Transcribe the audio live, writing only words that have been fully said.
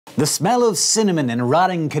The smell of cinnamon and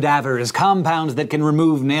rotting cadavers, compounds that can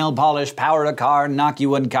remove nail polish, power a car, knock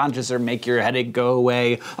you unconscious, or make your headache go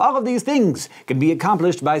away. All of these things can be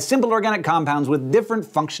accomplished by simple organic compounds with different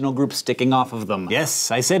functional groups sticking off of them.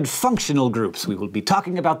 Yes, I said functional groups. We will be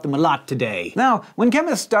talking about them a lot today. Now, when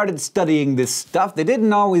chemists started studying this stuff, they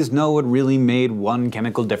didn't always know what really made one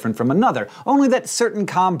chemical different from another, only that certain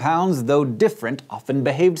compounds, though different, often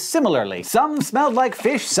behaved similarly. Some smelled like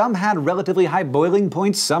fish, some had relatively high boiling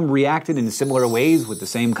points, some reacted in similar ways with the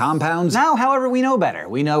same compounds. Now, however, we know better.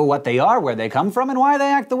 We know what they are, where they come from, and why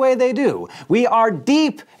they act the way they do. We are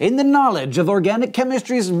deep in the knowledge of organic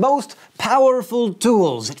chemistry's most powerful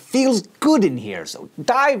tools. It feels good in here, so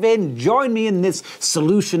dive in, join me in this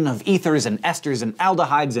solution of ethers and esters and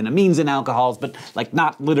aldehydes and amines and alcohols, but like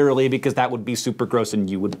not literally, because that would be super gross and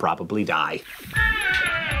you would probably die.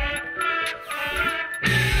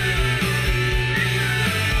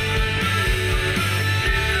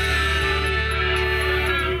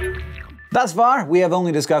 Thus far, we have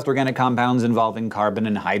only discussed organic compounds involving carbon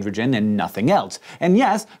and hydrogen and nothing else. And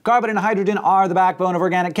yes, carbon and hydrogen are the backbone of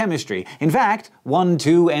organic chemistry. In fact, 1,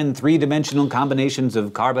 2, and 3-dimensional combinations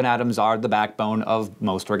of carbon atoms are the backbone of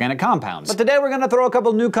most organic compounds. But today we're going to throw a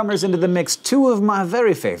couple newcomers into the mix, two of my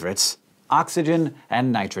very favorites: oxygen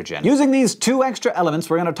and nitrogen. Using these two extra elements,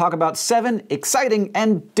 we're going to talk about 7 exciting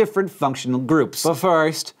and different functional groups. But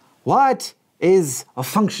first, what is a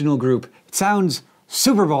functional group? It sounds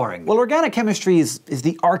super boring. Well, organic chemistry is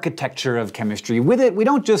the architecture of chemistry. With it, we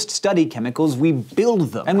don't just study chemicals, we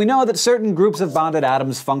build them. And we know that certain groups of bonded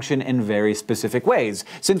atoms function in very specific ways.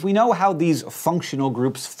 Since we know how these functional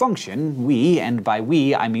groups function, we, and by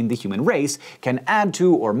we I mean the human race, can add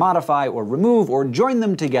to or modify or remove or join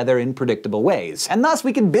them together in predictable ways. And thus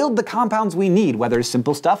we can build the compounds we need, whether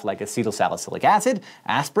simple stuff like acetylsalicylic acid,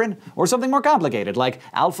 aspirin, or something more complicated like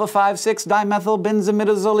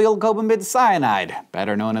alpha-5,6-dimethylbenzimidazolyl cyanide,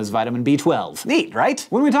 better known as vitamin B12. Neat, right?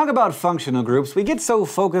 When we talk about functional groups, we get so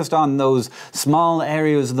focused on those small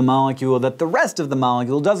areas of the molecule that the rest of the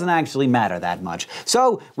molecule doesn't actually matter that much.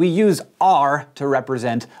 So we use R to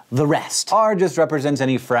represent the rest. R just represents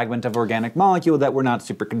any fragment of organic molecule that we're not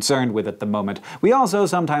super concerned with at the moment. We also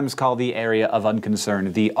sometimes call the area of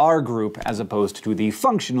unconcern the R group, as opposed to the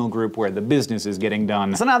functional group where the business is getting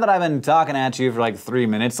done. So now that I've been talking at you for like 3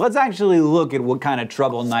 minutes, let's actually look at what kind of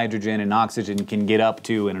trouble nitrogen and oxygen can get up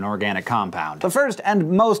to in an organic compound. The first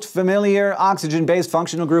and most familiar oxygen-based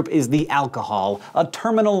functional group is the alcohol, a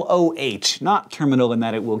terminal OH. Not terminal in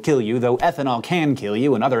that it will kill you, though ethanol can kill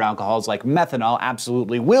you, and other alcohols like methanol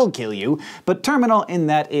absolutely will kill you, but terminal in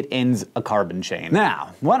that it ends a carbon chain.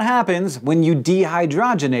 Now, what happens when you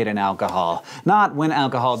dehydrogenate an alcohol? Not when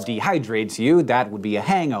alcohol dehydrates you, that would be a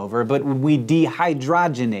hangover, but when we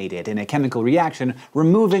dehydrogenate it in a chemical reaction,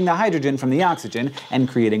 removing the hydrogen from the oxygen and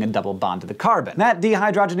creating a double bond to the carbon. That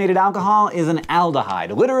dehydrogenated alcohol is an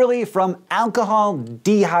aldehyde, literally from alcohol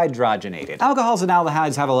dehydrogenated. Alcohols and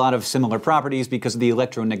aldehydes have a lot of similar properties because of the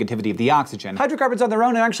electronegativity of the oxygen. Hydrocarbons on their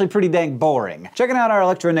own are actually pretty dang boring. Checking out our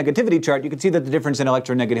electronegativity chart, you can see that the difference in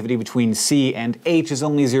electronegativity between C and H is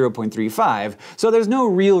only 0.35, so there's no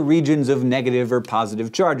real regions of negative or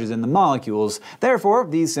positive charges in the molecules. Therefore,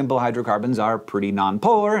 these simple hydrocarbons are pretty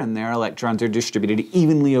nonpolar, and their electrons are distributed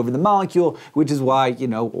evenly over the molecule, which is why, you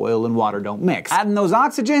know, oil and water don't mix. Adding those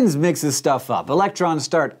oxygens mixes stuff up. Electrons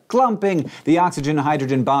start clumping. The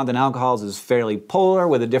oxygen-hydrogen bond in alcohols is fairly polar,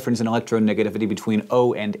 with a difference in electronegativity between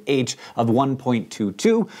O and H of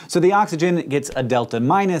 1.22. So the oxygen gets a delta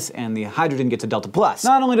minus and the hydrogen gets a delta plus.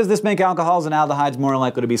 Not only does this make alcohols and aldehydes more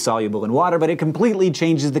likely to be soluble in water, but it completely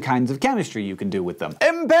changes the kinds of chemistry you can do with them.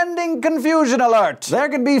 Impending confusion alert! There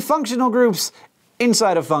can be functional groups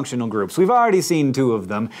inside of functional groups. We've already seen 2 of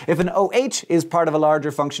them. If an OH is part of a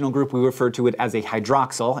larger functional group, we refer to it as a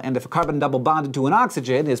hydroxyl, and if a carbon double bonded to an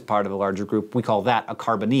oxygen is part of a larger group, we call that a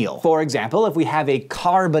carbonyl. For example, if we have a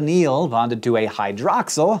carbonyl bonded to a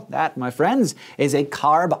hydroxyl, that, my friends, is a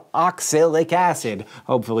carboxylic acid.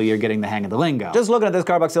 Hopefully you're getting the hang of the lingo. Just looking at this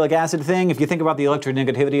carboxylic acid thing, if you think about the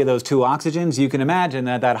electronegativity of those 2 oxygens, you can imagine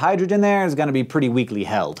that that hydrogen there is going to be pretty weakly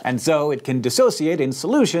held. And so it can dissociate in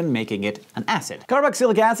solution, making it an acid.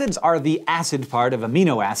 Carboxylic acids are the acid part of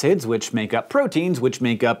amino acids, which make up proteins, which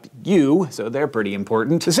make up you, so they're pretty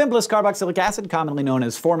important. The simplest carboxylic acid, commonly known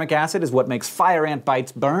as formic acid, is what makes fire ant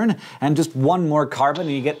bites burn, and just one more carbon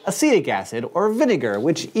and you get acetic acid, or vinegar,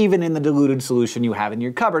 which even in the diluted solution you have in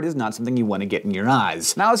your cupboard is not something you want to get in your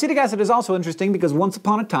eyes. Now, acetic acid is also interesting because once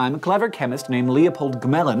upon a time, a clever chemist named Leopold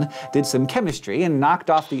Gmelin did some chemistry and knocked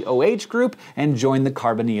off the OH group and joined the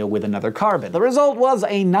carbonyl with another carbon. The result was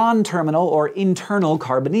a non-terminal or internal internal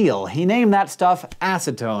carbonyl. He named that stuff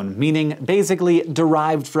acetone, meaning basically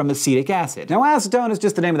derived from acetic acid. Now acetone is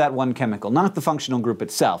just the name of that one chemical, not the functional group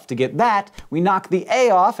itself. To get that, we knock the A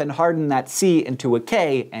off and harden that C into a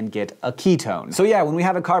K and get a ketone. So yeah, when we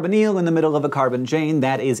have a carbonyl in the middle of a carbon chain,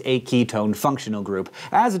 that is a ketone functional group.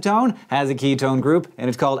 Acetone has a ketone group, and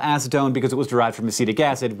it's called acetone because it was derived from acetic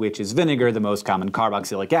acid, which is vinegar, the most common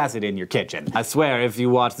carboxylic acid in your kitchen. I swear, if you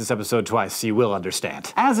watch this episode twice, you will understand.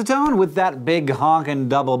 Acetone, with that big honkin'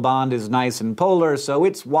 double bond, is nice and polar, so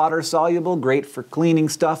it's water soluble, great for cleaning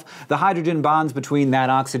stuff. The hydrogen bonds between that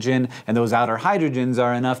oxygen and those outer hydrogens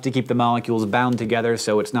are enough to keep the molecules bound together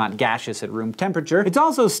so it's not gaseous at room temperature. It's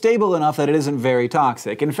also stable enough that it isn't very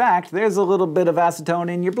toxic. In fact, there's a little bit of acetone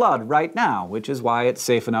in your blood right now, which is why it's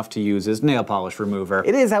safe enough to use as nail polish remover.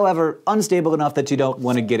 It is, however, unstable enough that you don't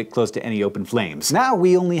want to get it close to any open flames. Now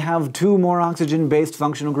we only have 2 more oxygen-based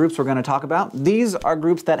functional groups we're going to talk about. These are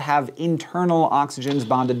groups that have internal oxygens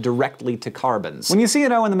bonded directly to carbons. When you see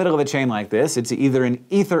an O in the middle of a chain like this, it's either an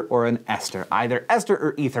ether or an ester. Either ester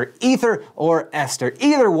or ether or ester.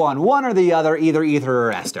 Either one or the other, either ether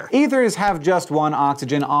or ester. Ethers have just one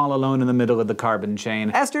oxygen all alone in the middle of the carbon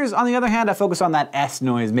chain. Esters, on the other hand, I focus on that S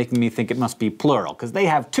noise, making me think it must be plural, because they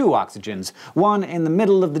have 2 oxygens, one in the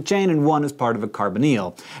middle of the chain and one as part of a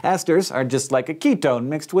carbonyl. Esters are just like a ketone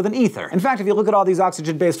mixed with an ether. In fact, if you look at all these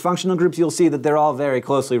oxygen-based functional groups, you'll see that they're all very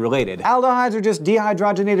closely related. Aldehydes are just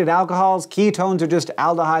dehydrogenated alcohols, ketones are just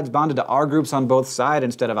aldehydes bonded to R groups on both sides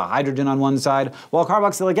instead of a hydrogen on one side, while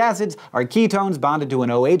carboxylic acids are ketones bonded to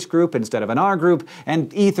an OH group instead of an R group,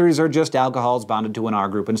 and ethers are just alcohols bonded to an R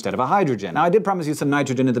group instead of a hydrogen. Now, I did promise you some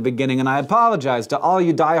nitrogen at the beginning, and I apologize to all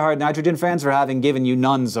you diehard nitrogen fans for having given you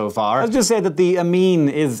none so far. Let's just say that the amine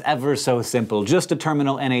is ever so simple, just a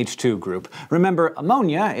terminal NH2 group. Remember,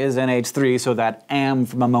 ammonia is NH3, so that am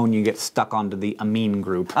from ammonia gets stuck onto the amine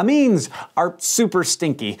group. Amines are super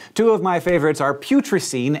stinky. 2 of my favorites are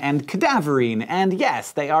putrescine and cadaverine, and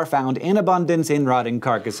yes, they are found in abundance in rotting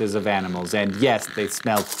carcasses of animals, and yes, they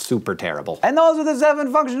smell super terrible. And those are the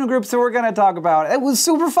 7 functional groups that we're gonna talk about. It was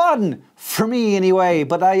super fun! For me, anyway,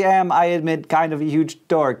 but I admit, kind of a huge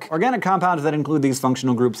dork. Organic compounds that include these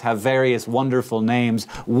functional groups have various wonderful names.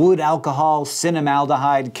 Wood alcohol,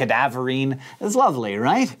 cinnamaldehyde, cadaverine. It's lovely,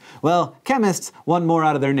 right? Well, chemists want more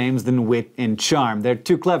out of their names than wit and charm. They're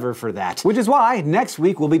too clever for that. Which is why, next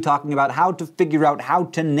week we'll be talking about how to figure out how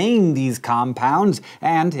to name these compounds,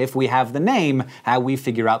 and if we have the name, how we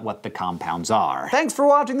figure out what the compounds are. Thanks for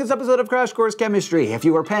watching this episode of Crash Course Chemistry. If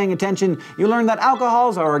you were paying attention, you learned that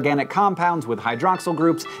alcohols are organic compounds with hydroxyl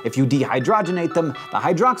groups. If you dehydrogenate them, the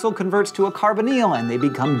hydroxyl converts to a carbonyl and they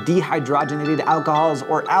become dehydrogenated alcohols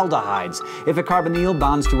or aldehydes. If a carbonyl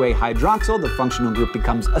bonds to a hydroxyl, the functional group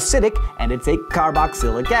becomes acidic and it's a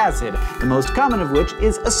carboxylic acid, the most common of which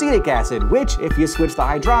is acetic acid, which, if you switch the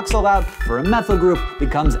hydroxyl out for a methyl group,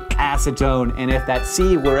 becomes acetone, and if that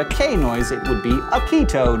C were a K noise, it would be a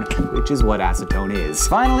ketone, which is what acetone is.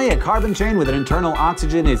 Finally, a carbon chain with an internal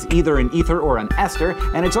oxygen is either an ether or an ester,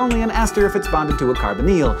 and it's only an ester if it's bonded to a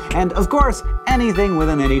carbonyl. And of course, anything with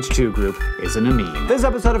an NH2 group is an amine. This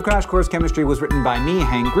episode of Crash Course Chemistry was written by me,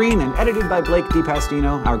 Hank Green, and edited by Blake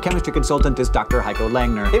DiPastino. Our chemistry consultant is Dr. Heiko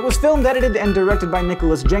Langner. It was filmed, edited, and directed by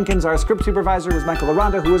Nicholas Jenkins. Our script supervisor was Michael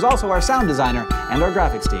Aranda, who is also our sound designer, and our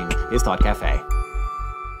graphics team is Thought Cafe.